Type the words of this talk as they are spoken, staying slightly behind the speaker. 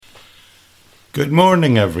Good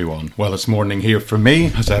morning, everyone. Well, it's morning here for me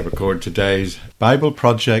as I record today's Bible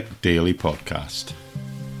Project Daily Podcast.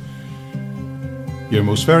 You're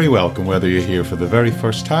most very welcome whether you're here for the very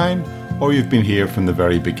first time or you've been here from the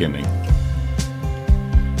very beginning.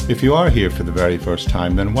 If you are here for the very first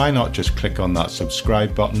time, then why not just click on that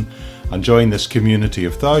subscribe button and join this community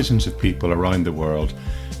of thousands of people around the world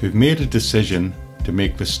who've made a decision to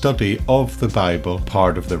make the study of the Bible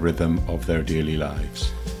part of the rhythm of their daily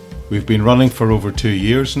lives. We've been running for over 2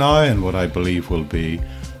 years now in what I believe will be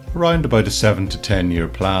around about a 7 to 10 year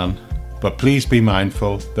plan. But please be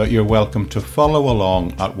mindful that you're welcome to follow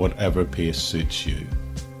along at whatever pace suits you.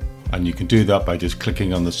 And you can do that by just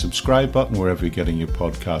clicking on the subscribe button wherever you're getting your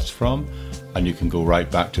podcasts from. And you can go right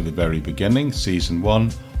back to the very beginning, season 1.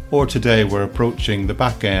 Or today we're approaching the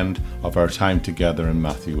back end of our time together in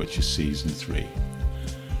Matthew, which is season 3.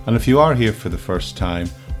 And if you are here for the first time,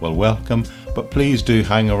 well, welcome, but please do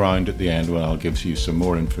hang around at the end when I'll give you some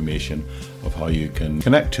more information of how you can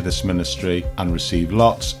connect to this ministry and receive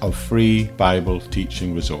lots of free Bible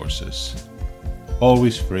teaching resources.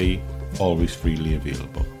 Always free, always freely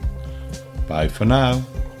available. Bye for now.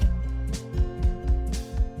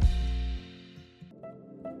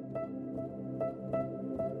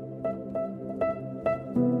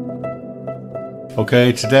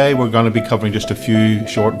 Okay, today we're going to be covering just a few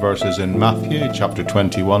short verses in Matthew, chapter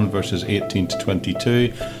 21, verses 18 to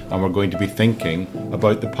 22, and we're going to be thinking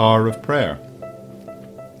about the power of prayer.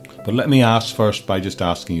 But let me ask first by just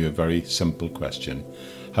asking you a very simple question.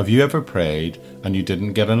 Have you ever prayed and you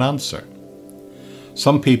didn't get an answer?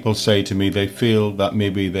 Some people say to me they feel that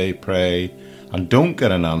maybe they pray and don't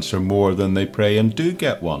get an answer more than they pray and do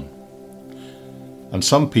get one. And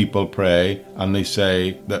some people pray and they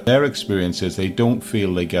say that their experience is they don't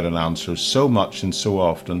feel they get an answer so much and so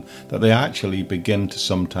often that they actually begin to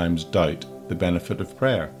sometimes doubt the benefit of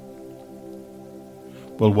prayer.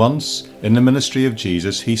 Well, once in the ministry of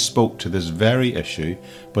Jesus, he spoke to this very issue,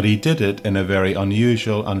 but he did it in a very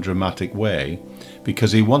unusual and dramatic way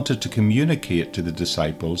because he wanted to communicate to the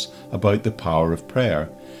disciples about the power of prayer.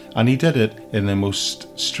 And he did it in the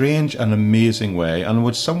most strange and amazing way, and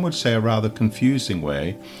what some would say a rather confusing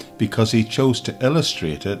way, because he chose to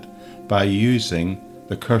illustrate it by using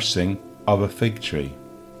the cursing of a fig tree.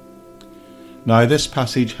 Now, this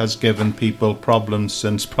passage has given people problems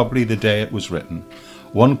since probably the day it was written.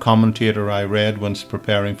 One commentator I read once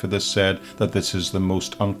preparing for this said that this is the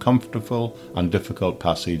most uncomfortable and difficult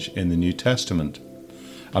passage in the New Testament.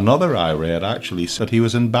 Another I read actually said he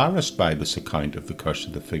was embarrassed by this account of the curse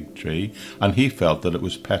of the fig tree, and he felt that it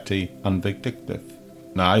was petty and vindictive.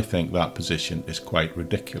 Now, I think that position is quite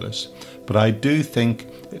ridiculous, but I do think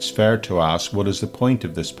it's fair to ask what is the point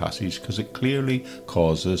of this passage, because it clearly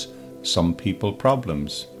causes some people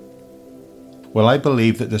problems. Well, I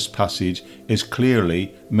believe that this passage is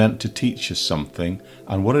clearly meant to teach us something,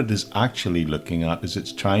 and what it is actually looking at is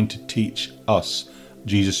it's trying to teach us.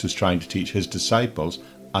 Jesus was trying to teach his disciples,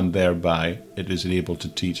 and thereby it is able to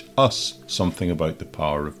teach us something about the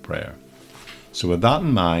power of prayer. So with that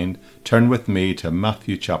in mind, turn with me to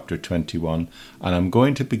Matthew chapter 21, and I'm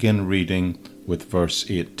going to begin reading with verse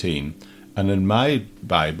 18. And in my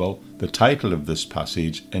Bible, the title of this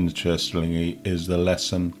passage, interestingly, is The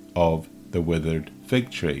Lesson of the Withered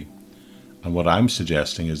Fig Tree. And what I'm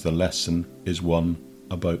suggesting is the lesson is one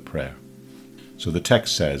about prayer. So the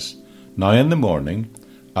text says, "Now in the morning,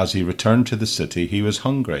 as he returned to the city, he was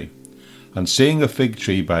hungry. And seeing a fig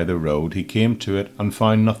tree by the road, he came to it and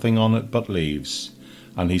found nothing on it but leaves.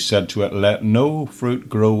 And he said to it, 'Let no fruit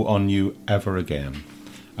grow on you ever again.'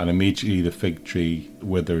 And immediately the fig tree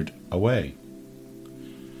withered away.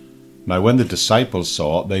 Now when the disciples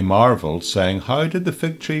saw it, they marveled, saying, 'How did the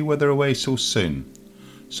fig tree wither away so soon?'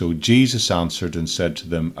 So Jesus answered and said to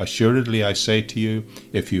them, 'Assuredly I say to you,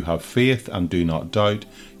 if you have faith and do not doubt,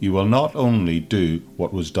 you will not only do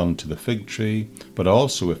what was done to the fig tree, but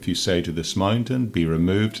also if you say to this mountain, be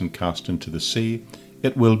removed and cast into the sea,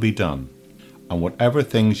 it will be done. And whatever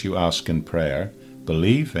things you ask in prayer,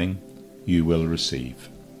 believing, you will receive.'"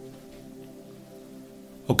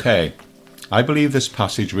 Okay, I believe this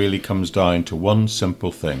passage really comes down to one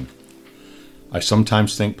simple thing. I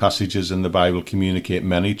sometimes think passages in the Bible communicate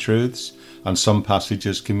many truths, and some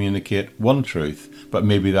passages communicate one truth, but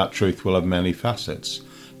maybe that truth will have many facets.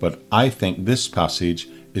 But I think this passage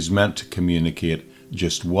is meant to communicate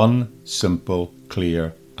just one simple,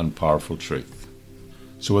 clear, and powerful truth.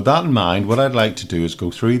 So with that in mind, what I'd like to do is go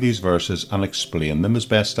through these verses and explain them as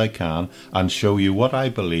best I can and show you what I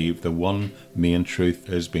believe the one main truth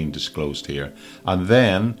is being disclosed here. And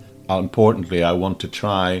then, importantly, I want to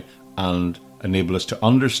try and enable us to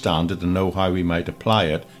understand it and know how we might apply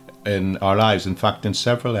it in our lives, in fact, in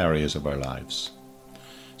several areas of our lives.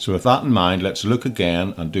 So with that in mind, let's look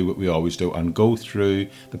again and do what we always do and go through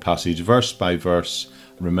the passage verse by verse,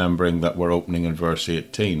 remembering that we're opening in verse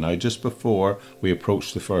 18. Now, just before we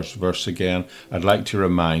approach the first verse again, I'd like to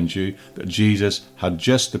remind you that Jesus had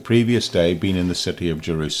just the previous day been in the city of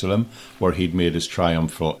Jerusalem, where he'd made his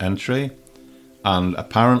triumphal entry. And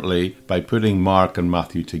apparently, by putting Mark and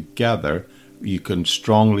Matthew together, you can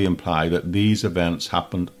strongly imply that these events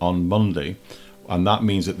happened on Monday. And that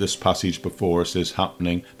means that this passage before us is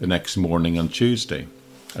happening the next morning on Tuesday.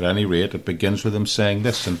 At any rate, it begins with him saying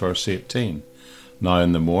this in verse 18. Now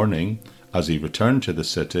in the morning, as he returned to the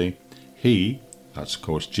city, he, that's of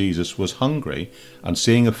course Jesus, was hungry, and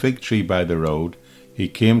seeing a fig tree by the road, he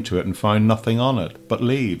came to it and found nothing on it but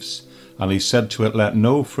leaves. And he said to it, Let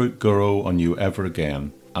no fruit grow on you ever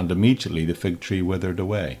again. And immediately the fig tree withered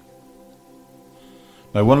away.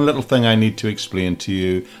 Now, one little thing I need to explain to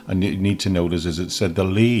you and you need to notice is it said the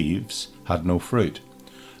leaves had no fruit.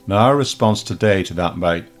 Now, our response today to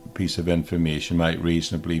that piece of information might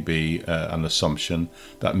reasonably be an assumption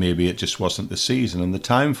that maybe it just wasn't the season and the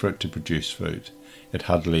time for it to produce fruit. It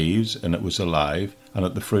had leaves and it was alive and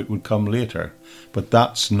that the fruit would come later. But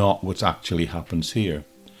that's not what actually happens here.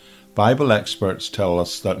 Bible experts tell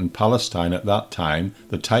us that in Palestine at that time,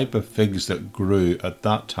 the type of figs that grew at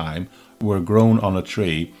that time were grown on a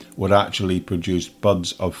tree would actually produce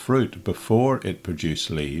buds of fruit before it produced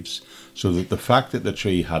leaves, so that the fact that the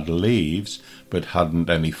tree had leaves but hadn't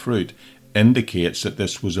any fruit indicates that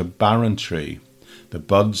this was a barren tree. The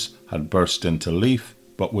buds had burst into leaf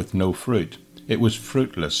but with no fruit. It was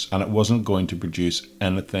fruitless and it wasn't going to produce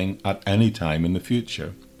anything at any time in the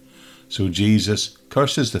future. So Jesus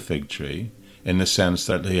curses the fig tree in the sense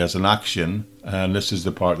that he has an action, and this is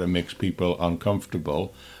the part that makes people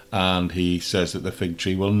uncomfortable, and he says that the fig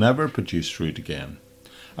tree will never produce fruit again.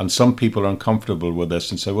 And some people are uncomfortable with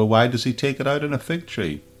this and say, well, why does he take it out in a fig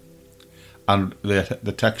tree? And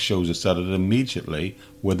the text shows us that it immediately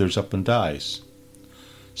withers up and dies.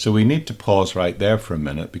 So we need to pause right there for a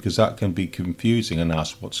minute, because that can be confusing, and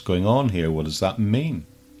ask what's going on here. What does that mean?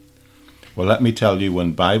 Well, let me tell you,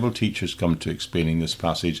 when Bible teachers come to explaining this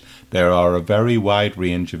passage, there are a very wide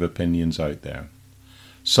range of opinions out there.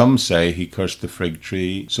 Some say he cursed the fig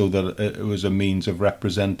tree so that it was a means of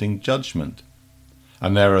representing judgment.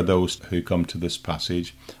 And there are those who come to this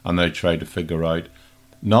passage and they try to figure out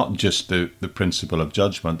not just the principle of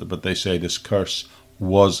judgment, but they say this curse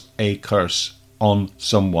was a curse on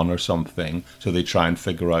someone or something. So they try and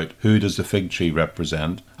figure out, who does the fig tree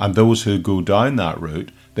represent? And those who go down that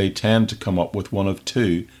route, they tend to come up with one of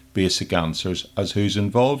two basic answers as who's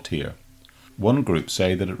involved here. One group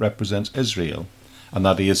say that it represents Israel, and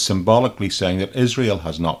that he is symbolically saying that Israel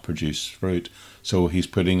has not produced fruit, so he's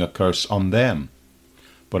putting a curse on them.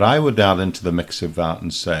 But I would add into the mix of that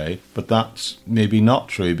and say, but that's maybe not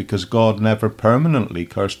true, because God never permanently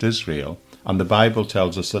cursed Israel, and the Bible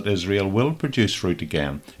tells us that Israel will produce fruit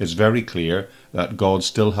again. It's very clear that God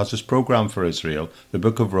still has his program for Israel. The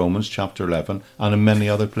book of Romans, chapter 11, and in many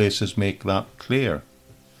other places make that clear.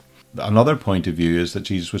 Another point of view is that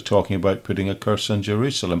Jesus was talking about putting a curse on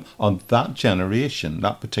Jerusalem, on that generation,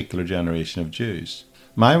 that particular generation of Jews.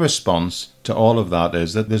 My response to all of that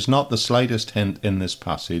is that there's not the slightest hint in this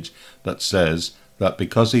passage that says that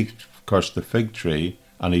because he cursed the fig tree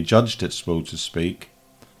and he judged it, so to speak,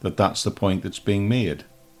 that that's the point that's being made.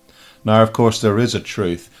 Now, of course, there is a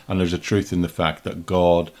truth, and there's a truth in the fact that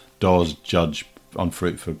God does judge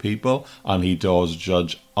unfruitful people, and he does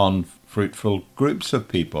judge unfruitful groups of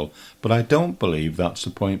people. But I don't believe that's the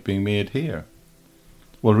point being made here.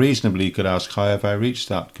 Well, reasonably you could ask, how have I reached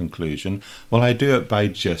that conclusion? Well, I do it by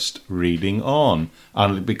just reading on,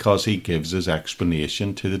 and because he gives his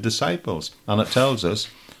explanation to the disciples. And it tells us,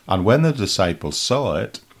 and when the disciples saw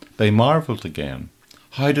it, they marvelled again.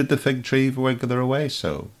 How did the fig tree wither away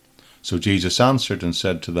so? So Jesus answered and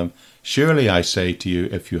said to them, Surely I say to you,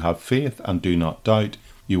 if you have faith and do not doubt,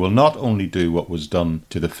 you will not only do what was done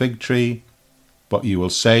to the fig tree, but you will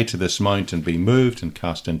say to this mountain, Be moved and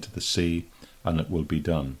cast into the sea, and it will be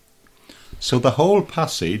done. So the whole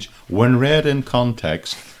passage, when read in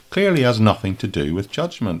context, clearly has nothing to do with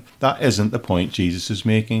judgment. That isn't the point Jesus is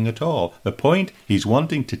making at all. The point he's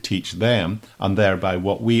wanting to teach them, and thereby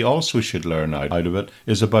what we also should learn out of it,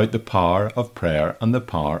 is about the power of prayer and the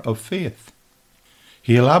power of faith.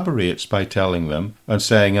 He elaborates by telling them and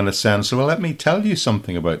saying in a sense, well, let me tell you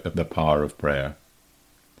something about the power of prayer.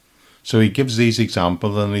 So he gives these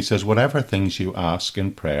examples and he says, whatever things you ask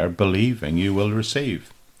in prayer, believing, you will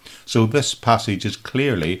receive. So this passage is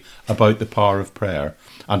clearly about the power of prayer.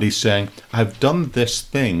 And he's saying, I've done this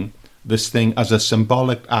thing this thing as a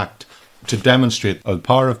symbolic act to demonstrate the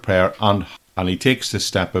power of prayer, and he takes the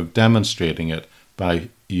step of demonstrating it by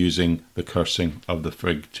using the cursing of the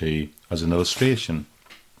fig tree as an illustration.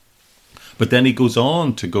 But then he goes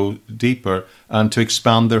on to go deeper and to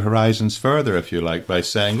expand their horizons further, if you like, by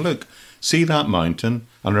saying, look, see that mountain,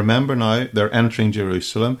 and remember now they're entering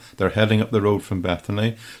Jerusalem, they're heading up the road from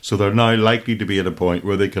Bethany, so they're now likely to be at a point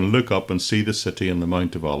where they can look up and see the city and the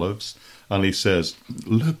Mount of Olives. And he says,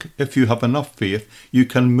 look, if you have enough faith, you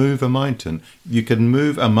can move a mountain. You can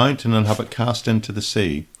move a mountain and have it cast into the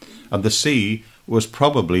sea. And the sea was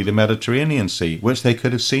probably the Mediterranean Sea, which they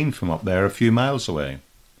could have seen from up there a few miles away.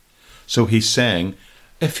 So he's saying,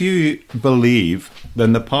 if you believe,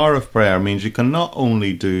 then the power of prayer means you can not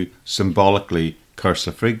only do symbolically curse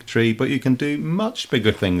a fig tree, but you can do much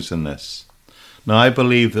bigger things than this. Now, I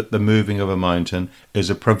believe that the moving of a mountain is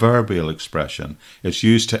a proverbial expression. It's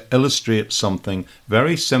used to illustrate something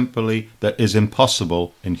very simply that is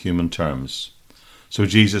impossible in human terms. So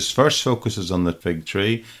Jesus first focuses on the fig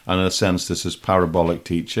tree, and in a sense this is parabolic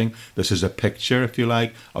teaching. This is a picture, if you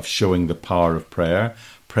like, of showing the power of prayer.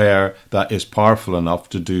 Prayer that is powerful enough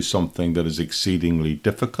to do something that is exceedingly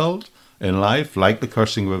difficult in life, like the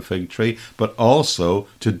cursing of a fig tree, but also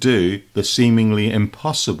to do the seemingly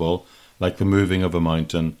impossible, like the moving of a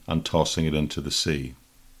mountain and tossing it into the sea.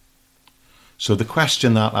 So the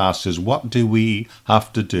question that asks is, what do we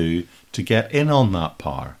have to do to get in on that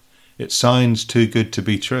power? It sounds too good to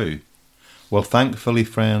be true. Well, thankfully,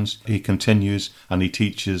 friends, he continues and he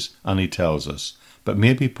teaches and he tells us. But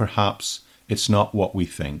maybe perhaps it's not what we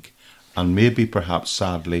think. And maybe perhaps,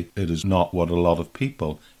 sadly, it is not what a lot of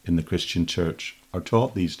people in the Christian church are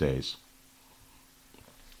taught these days.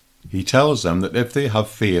 He tells them that if they have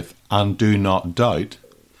faith and do not doubt,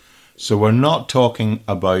 so we're not talking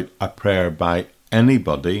about a prayer by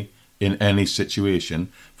anybody in any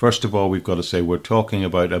situation. First of all, we've got to say we're talking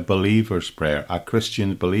about a believer's prayer, a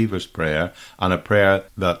Christian believer's prayer, and a prayer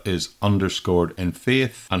that is underscored in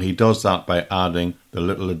faith. And he does that by adding the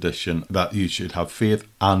little addition that you should have faith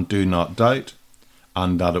and do not doubt,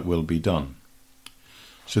 and that it will be done.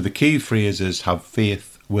 So the key phrase is have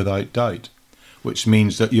faith without doubt, which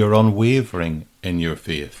means that you're unwavering in your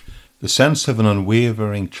faith. The sense of an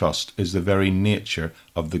unwavering trust is the very nature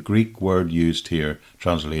of the Greek word used here,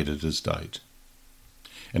 translated as doubt.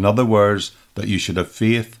 In other words, that you should have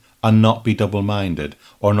faith and not be double-minded,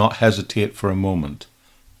 or not hesitate for a moment.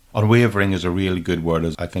 Unwavering is a really good word,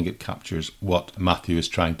 as I think it captures what Matthew is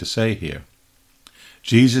trying to say here.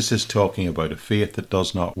 Jesus is talking about a faith that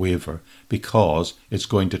does not waver because it's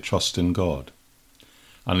going to trust in God.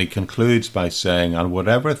 And he concludes by saying, and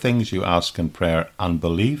whatever things you ask in prayer and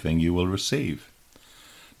believing, you will receive.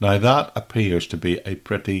 Now that appears to be a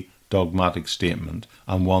pretty dogmatic statement,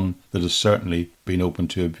 and one that has certainly been open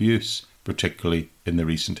to abuse, particularly in the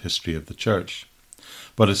recent history of the church.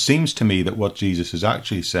 But it seems to me that what Jesus is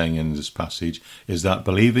actually saying in this passage is that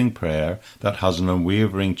believing prayer that has an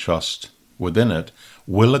unwavering trust within it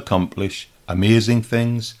will accomplish amazing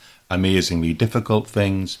things, amazingly difficult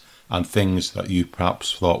things, and things that you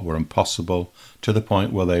perhaps thought were impossible, to the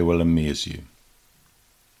point where they will amaze you.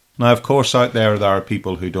 Now, of course, out there are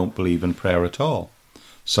people who don't believe in prayer at all.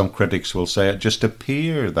 Some critics will say it just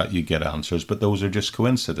appears that you get answers, but those are just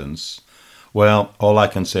coincidence. Well, all I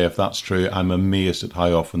can say, if that's true, I'm amazed at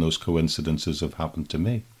how often those coincidences have happened to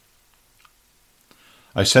me.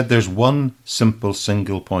 I said there's one simple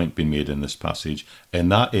single point being made in this passage, and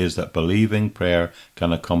that is that believing prayer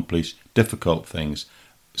can accomplish difficult things,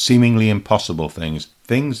 seemingly impossible things,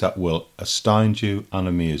 things that will astound you and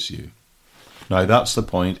amaze you. Now that's the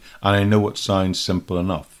point, and I know it sounds simple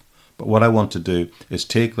enough, but what I want to do is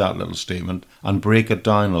take that little statement and break it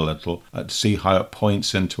down a little to see how it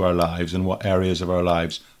points into our lives and what areas of our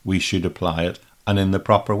lives we should apply it, and in the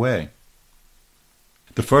proper way.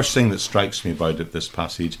 The first thing that strikes me about this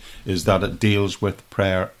passage is that it deals with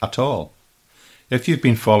prayer at all. If you've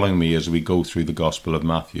been following me as we go through the Gospel of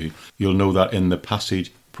Matthew, you'll know that in the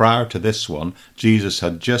passage prior to this one, Jesus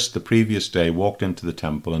had just the previous day walked into the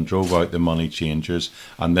temple and drove out the money changers,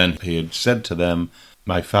 and then he had said to them,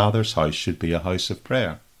 "My Father's house should be a house of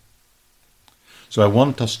prayer." So I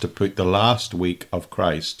want us to put the last week of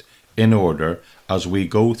Christ in order as we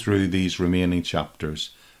go through these remaining chapters.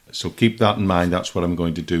 So keep that in mind. That's what I'm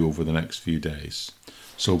going to do over the next few days.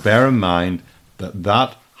 So bear in mind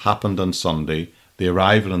that happened on Sunday. The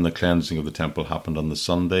arrival and the cleansing of the temple happened on the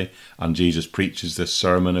Sunday, and Jesus preaches this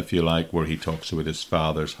sermon, if you like, where he talks about his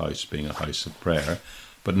Father's house being a house of prayer.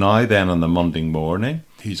 But now then on the Monday morning,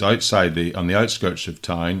 he's outside on the outskirts of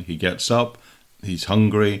town. He gets up, he's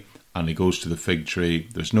hungry, and he goes to the fig tree.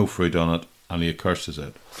 There's no fruit on it, and he accuses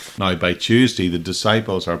it. Now, by Tuesday, the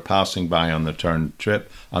disciples are passing by on the return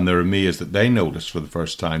trip, and they're amazed that they notice for the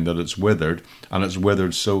first time that it's withered, and it's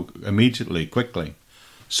withered so immediately, quickly.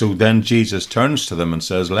 So then Jesus turns to them and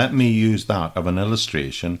says, let me use that of an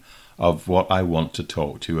illustration of what I want to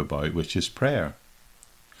talk to you about, which is prayer.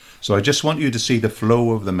 So I just want you to see the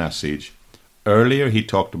flow of the message. Earlier he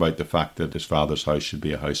talked about the fact that his Father's house should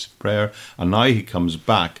be a house of prayer, and now he comes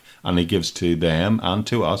back and he gives to them and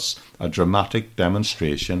to us a dramatic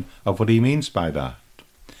demonstration of what he means by that.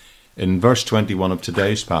 In verse 21 of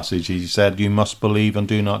today's passage, he said, you must believe and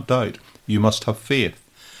do not doubt. You must have faith.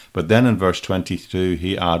 But then in verse 22,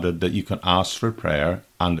 he added that you can ask for prayer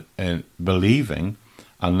and believing,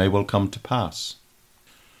 and they will come to pass.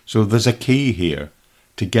 So there's a key here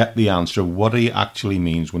to get the answer of what he actually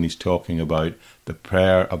means when he's talking about the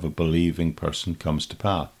prayer of a believing person comes to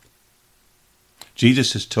pass.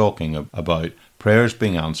 Jesus is talking about prayers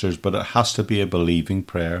being answered, but it has to be a believing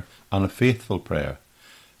prayer and a faithful prayer.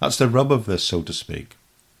 That's the rub of this, so to speak.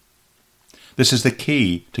 This is the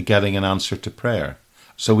key to getting an answer to prayer.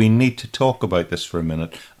 So we need to talk about this for a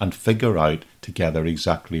minute and figure out together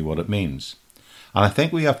exactly what it means. And I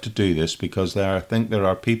think we have to do this because I think there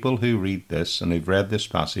are people who read this and who've read this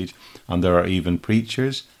passage, and there are even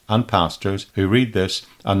preachers and pastors who read this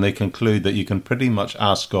and they conclude that you can pretty much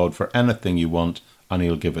ask God for anything you want and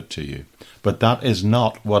he'll give it to you. But that is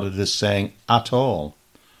not what it is saying at all,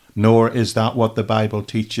 nor is that what the Bible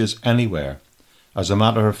teaches anywhere. As a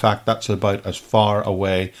matter of fact, that's about as far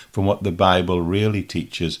away from what the Bible really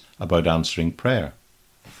teaches about answering prayer.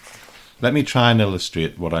 Let me try and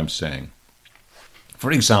illustrate what I'm saying.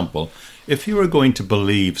 For example, if you were going to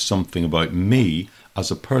believe something about me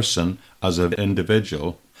as a person, as an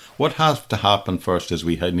individual, what has to happen first is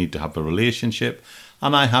we need to have a relationship,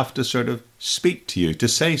 and I have to sort of speak to you, to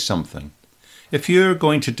say something. If you're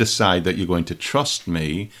going to decide that you're going to trust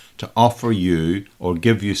me to offer you or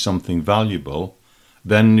give you something valuable,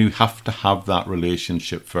 then you have to have that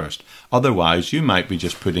relationship first. Otherwise, you might be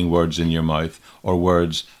just putting words in your mouth or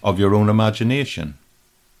words of your own imagination.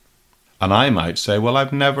 And I might say, well,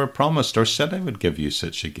 I've never promised or said I would give you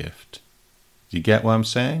such a gift. Do you get what I'm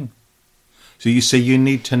saying? So you see, you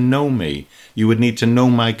need to know me. You would need to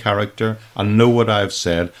know my character and know what I've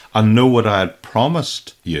said and know what I had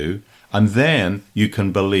promised you. And then you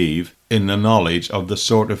can believe in the knowledge of the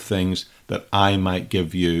sort of things that I might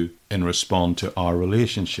give you in response to our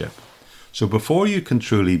relationship. So before you can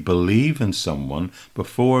truly believe in someone,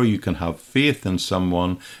 before you can have faith in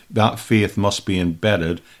someone, that faith must be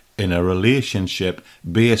embedded in a relationship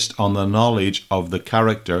based on the knowledge of the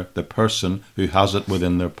character, the person who has it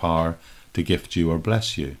within their power to gift you or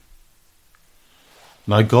bless you.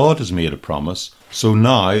 Now God has made a promise, so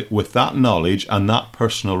now with that knowledge and that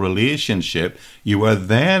personal relationship, you are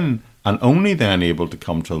then and only then able to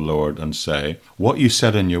come to the Lord and say, what you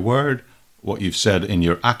said in your word, what you've said in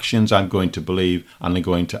your actions, I'm going to believe and I'm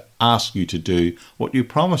going to ask you to do what you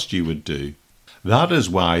promised you would do. That is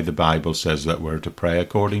why the Bible says that we're to pray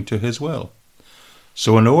according to his will.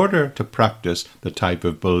 So in order to practice the type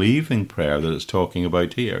of believing prayer that it's talking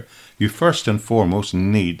about here, you first and foremost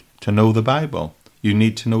need to know the Bible. You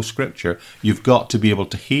need to know Scripture. You've got to be able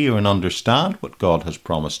to hear and understand what God has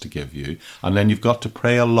promised to give you. And then you've got to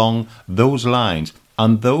pray along those lines.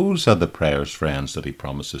 And those are the prayers, friends, that he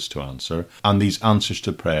promises to answer. And these answers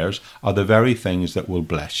to prayers are the very things that will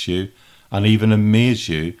bless you and even amaze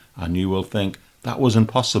you. And you will think, that was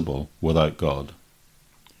impossible without God.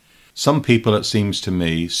 Some people, it seems to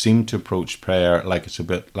me, seem to approach prayer like it's a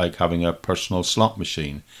bit like having a personal slot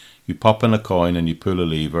machine. You pop in a coin and you pull a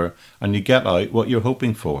lever and you get out what you're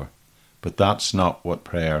hoping for. But that's not what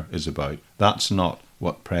prayer is about. That's not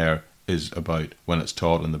what prayer is about when it's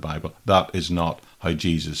taught in the Bible. That is not how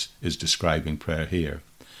Jesus is describing prayer here.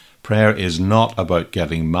 Prayer is not about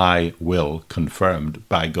getting my will confirmed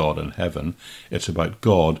by God in heaven. It's about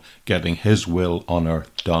God getting his will on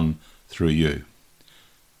earth done through you.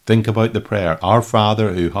 Think about the prayer, Our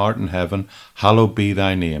Father who art in heaven, hallowed be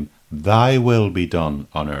thy name. Thy will be done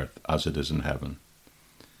on earth as it is in heaven.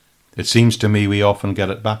 It seems to me we often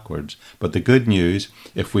get it backwards. But the good news,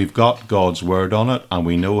 if we've got God's word on it and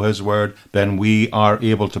we know his word, then we are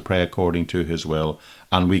able to pray according to his will,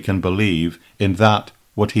 and we can believe in that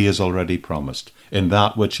what he has already promised, in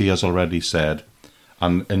that which he has already said.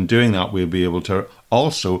 And in doing that, we'll be able to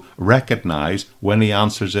also recognize when he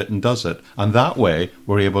answers it and does it. And that way,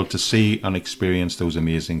 we're able to see and experience those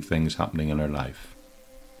amazing things happening in our life.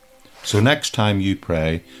 So next time you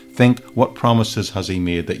pray, think, what promises has he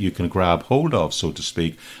made that you can grab hold of, so to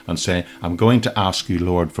speak, and say, I'm going to ask you,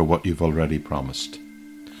 Lord, for what you've already promised.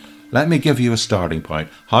 Let me give you a starting point.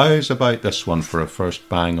 How's about this one for a first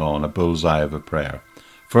bang on, a bullseye of a prayer?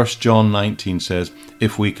 1 John 19 says,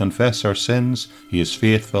 if we confess our sins, he is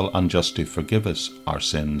faithful and just to forgive us our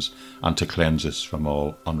sins and to cleanse us from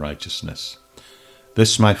all unrighteousness.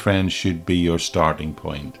 This, my friends, should be your starting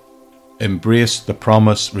point. Embrace the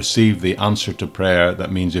promise, receive the answer to prayer.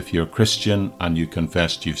 That means if you're a Christian and you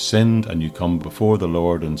confessed you've sinned and you come before the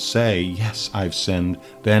Lord and say, yes, I've sinned,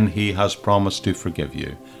 then he has promised to forgive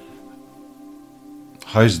you.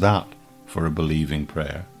 How's that for a believing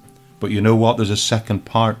prayer? But you know what? There's a second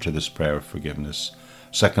part to this prayer of forgiveness.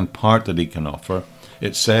 Second part that he can offer.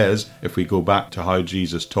 It says, if we go back to how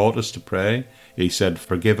Jesus taught us to pray, he said,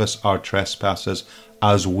 forgive us our trespasses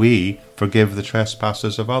as we forgive the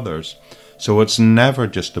trespasses of others. So it's never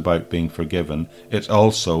just about being forgiven. It's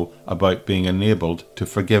also about being enabled to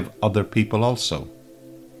forgive other people also.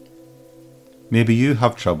 Maybe you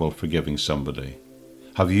have trouble forgiving somebody.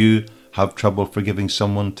 Have you have trouble forgiving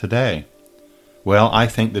someone today? Well, I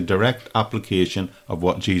think the direct application of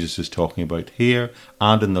what Jesus is talking about here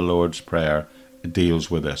and in the Lord's Prayer deals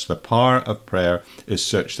with this. The power of prayer is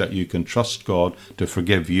such that you can trust God to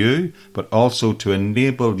forgive you, but also to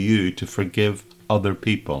enable you to forgive other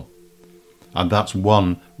people. And that's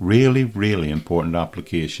one really, really important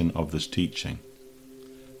application of this teaching.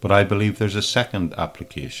 But I believe there's a second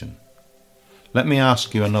application. Let me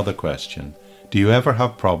ask you another question. Do you ever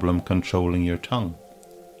have problem controlling your tongue?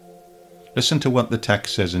 Listen to what the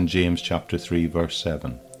text says in James chapter 3 verse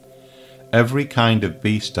 7. Every kind of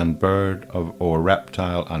beast and bird or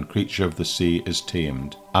reptile and creature of the sea is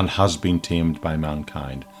tamed and has been tamed by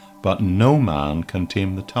mankind, but no man can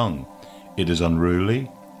tame the tongue. It is unruly,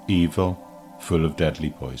 evil, full of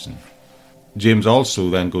deadly poison. James also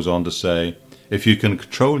then goes on to say, if you can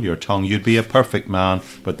control your tongue, you'd be a perfect man,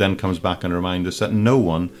 but then comes back and reminds us that no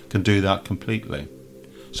one can do that completely.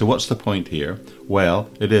 So what's the point here? Well,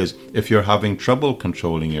 it is, if you're having trouble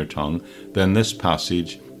controlling your tongue, then this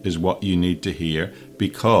passage is what you need to hear,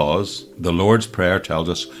 because the Lord's Prayer tells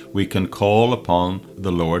us we can call upon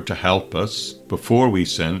the Lord to help us before we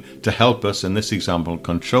sin, to help us, in this example,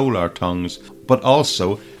 control our tongues, but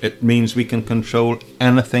also it means we can control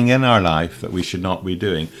anything in our life that we should not be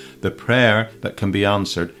doing. The prayer that can be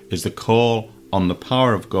answered is the call on the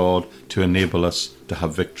power of God to enable us to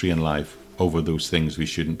have victory in life over those things we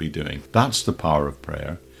shouldn't be doing. That's the power of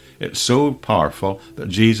prayer. It's so powerful that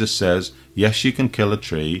Jesus says, yes, you can kill a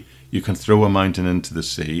tree, you can throw a mountain into the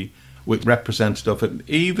sea, which representative, it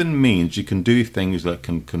even means you can do things that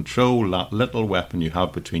can control that little weapon you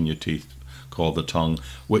have between your teeth called the tongue,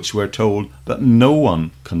 which we're told that no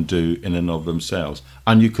one can do in and of themselves.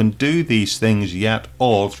 And you can do these things yet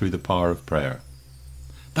all through the power of prayer.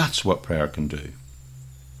 That's what prayer can do.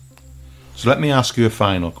 So let me ask you a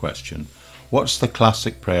final question. What's the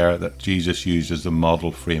classic prayer that Jesus used as the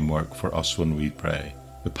model framework for us when we pray?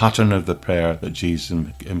 The pattern of the prayer that Jesus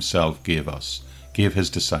himself gave us, gave his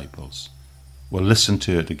disciples. Well, listen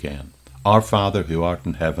to it again. Our Father who art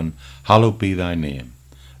in heaven, hallowed be thy name.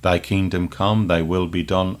 Thy kingdom come, thy will be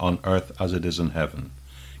done on earth as it is in heaven.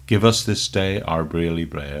 Give us this day our daily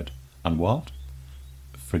bread. And what?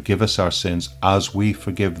 Forgive us our sins as we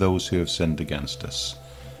forgive those who have sinned against us.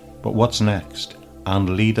 But what's next?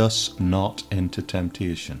 And lead us not into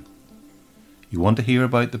temptation. You want to hear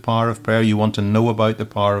about the power of prayer? You want to know about the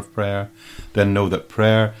power of prayer? Then know that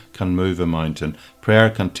prayer can move a mountain.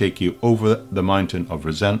 Prayer can take you over the mountain of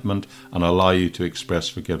resentment and allow you to express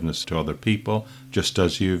forgiveness to other people, just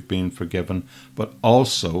as you've been forgiven. But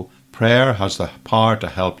also, prayer has the power to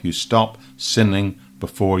help you stop sinning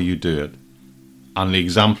before you do it. And the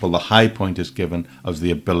example, the high point is given as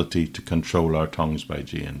the ability to control our tongues by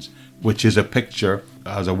James, which is a picture,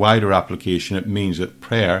 as a wider application, it means that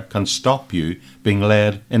prayer can stop you being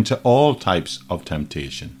led into all types of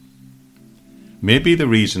temptation. Maybe the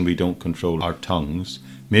reason we don't control our tongues,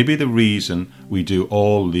 maybe the reason we do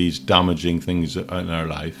all these damaging things in our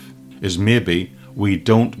life, is maybe we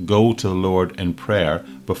don't go to the Lord in prayer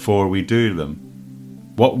before we do them.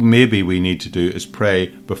 What maybe we need to do is pray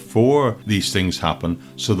before these things happen,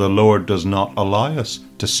 so the Lord does not allow us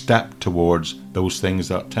to step towards those things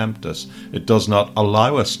that tempt us. It does not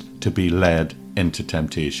allow us to be led into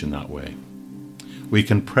temptation that way. We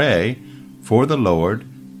can pray for the Lord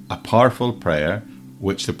a powerful prayer,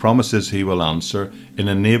 which the promise is he will answer, in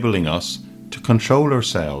enabling us to control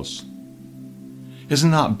ourselves.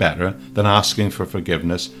 Isn't that better than asking for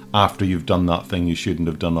forgiveness after you've done that thing you shouldn't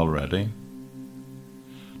have done already?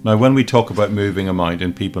 Now, when we talk about moving a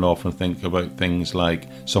mountain, people often think about things like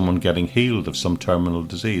someone getting healed of some terminal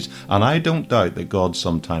disease. And I don't doubt that God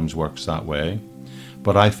sometimes works that way.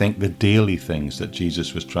 But I think the daily things that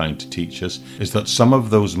Jesus was trying to teach us is that some of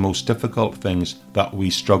those most difficult things that we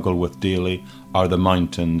struggle with daily are the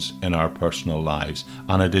mountains in our personal lives,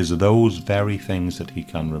 and it is those very things that he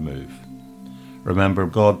can remove. Remember,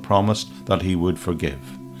 God promised that he would forgive.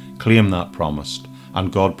 Claim that promise.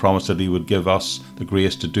 And God promised that he would give us the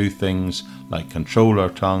grace to do things like control our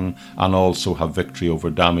tongue and also have victory over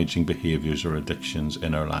damaging behaviours or addictions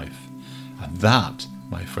in our life. And that,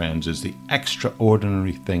 my friends, is the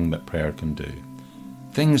extraordinary thing that prayer can do.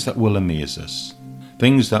 Things that will amaze us.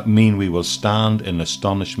 Things that mean we will stand in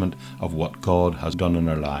astonishment of what God has done in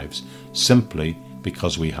our lives, simply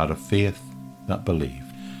because we had a faith that believed.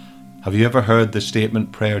 Have you ever heard the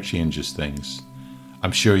statement, prayer changes things?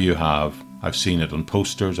 I'm sure you have. I've seen it on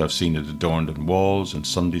posters, I've seen it adorned on walls in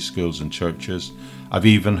Sunday schools and churches. I've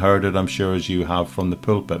even heard it, I'm sure as you have, from the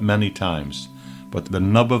pulpit many times. But the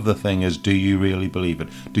nub of the thing is, do you really believe it?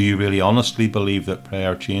 Do you really honestly believe that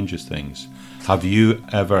prayer changes things? Have you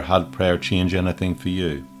ever had prayer change anything for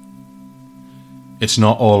you? It's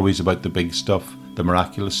not always about the big stuff, the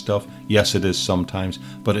miraculous stuff. Yes, it is sometimes,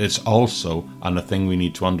 but it's also, and the thing we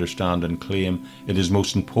need to understand and claim, it is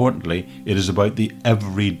most importantly, it is about the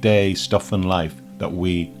everyday stuff in life that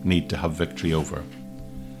we need to have victory over.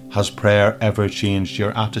 Has prayer ever changed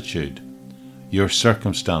your attitude, your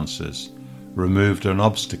circumstances, removed an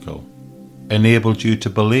obstacle, enabled you to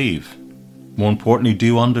believe? More importantly, do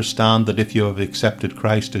you understand that if you have accepted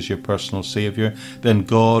Christ as your personal Saviour, then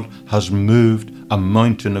God has moved a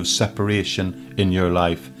mountain of separation in your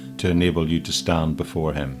life to enable you to stand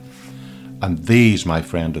before him? And these, my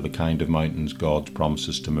friend, are the kind of mountains God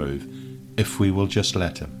promises to move, if we will just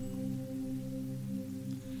let him.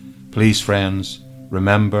 Please, friends,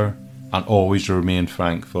 remember and always remain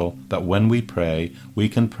thankful that when we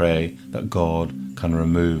can pray that God can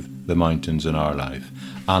remove the mountains in our life.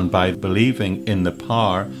 And by believing in the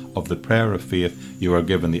power of the prayer of faith, you are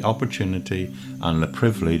given the opportunity and the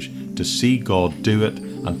privilege to see God do it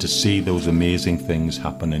and to see those amazing things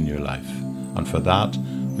happen in your life. And for that,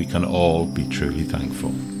 we can all be truly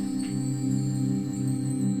thankful.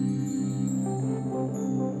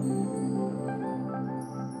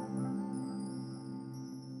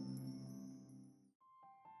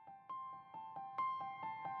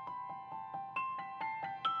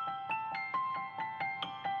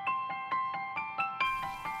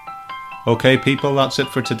 Okay, people, that's it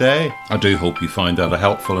for today. I do hope you find that a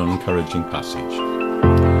helpful and encouraging passage.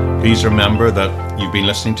 Please remember that you've been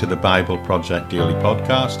listening to the Bible Project Daily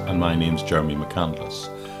Podcast, and my name's Jeremy McCandless.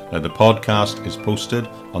 Now, the podcast is posted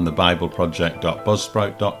on the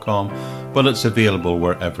bibleproject.buzzsprout.com, but it's available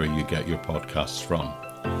wherever you get your podcasts from.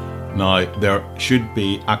 Now, there should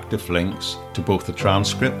be active links to both the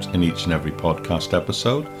transcript in each and every podcast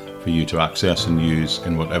episode for you to access and use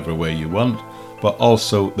in whatever way you want, but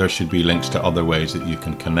also there should be links to other ways that you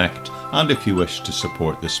can connect and if you wish to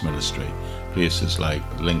support this ministry. Places like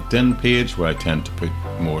LinkedIn page, where I tend to put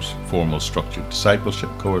more formal structured discipleship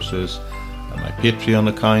courses, and my Patreon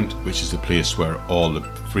account, which is the place where all the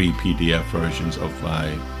free PDF versions of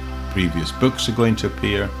my previous books are going to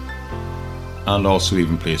appear, and also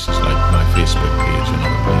even places like my Facebook page and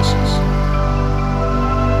other places.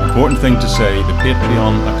 Important thing to say, the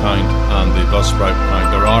Patreon account and the Buzzsprout account,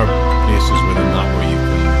 there are places within that where you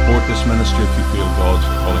can support this ministry if you feel God's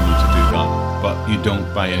calling you to do that, but you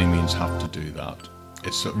don't by any means have to do that.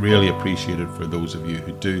 It's really appreciated for those of you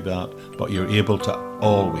who do that, but you're able to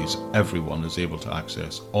always, everyone is able to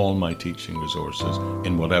access all my teaching resources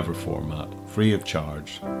in whatever format, free of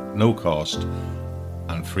charge, no cost,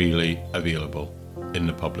 and freely available in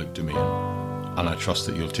the public domain. And I trust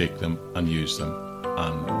that you'll take them and use them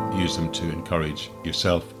to encourage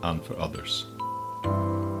yourself and for others.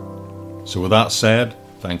 So with that said,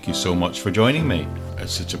 thank you so much for joining me.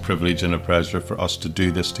 It's such a privilege and a pleasure for us to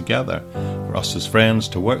do this together, for us as friends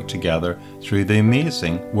to work together through the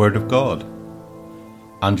amazing Word of God.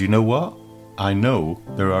 And you know what? I know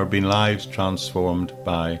there are being lives transformed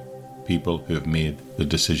by people who have made the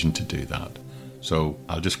decision to do that. So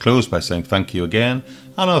I'll just close by saying thank you again,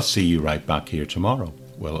 and I'll see you right back here tomorrow.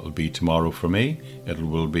 Well, it'll be tomorrow for me. It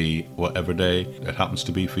will be whatever day it happens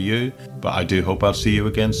to be for you. But I do hope I'll see you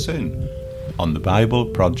again soon on the Bible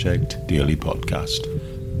Project Daily Podcast.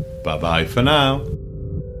 Bye-bye for now.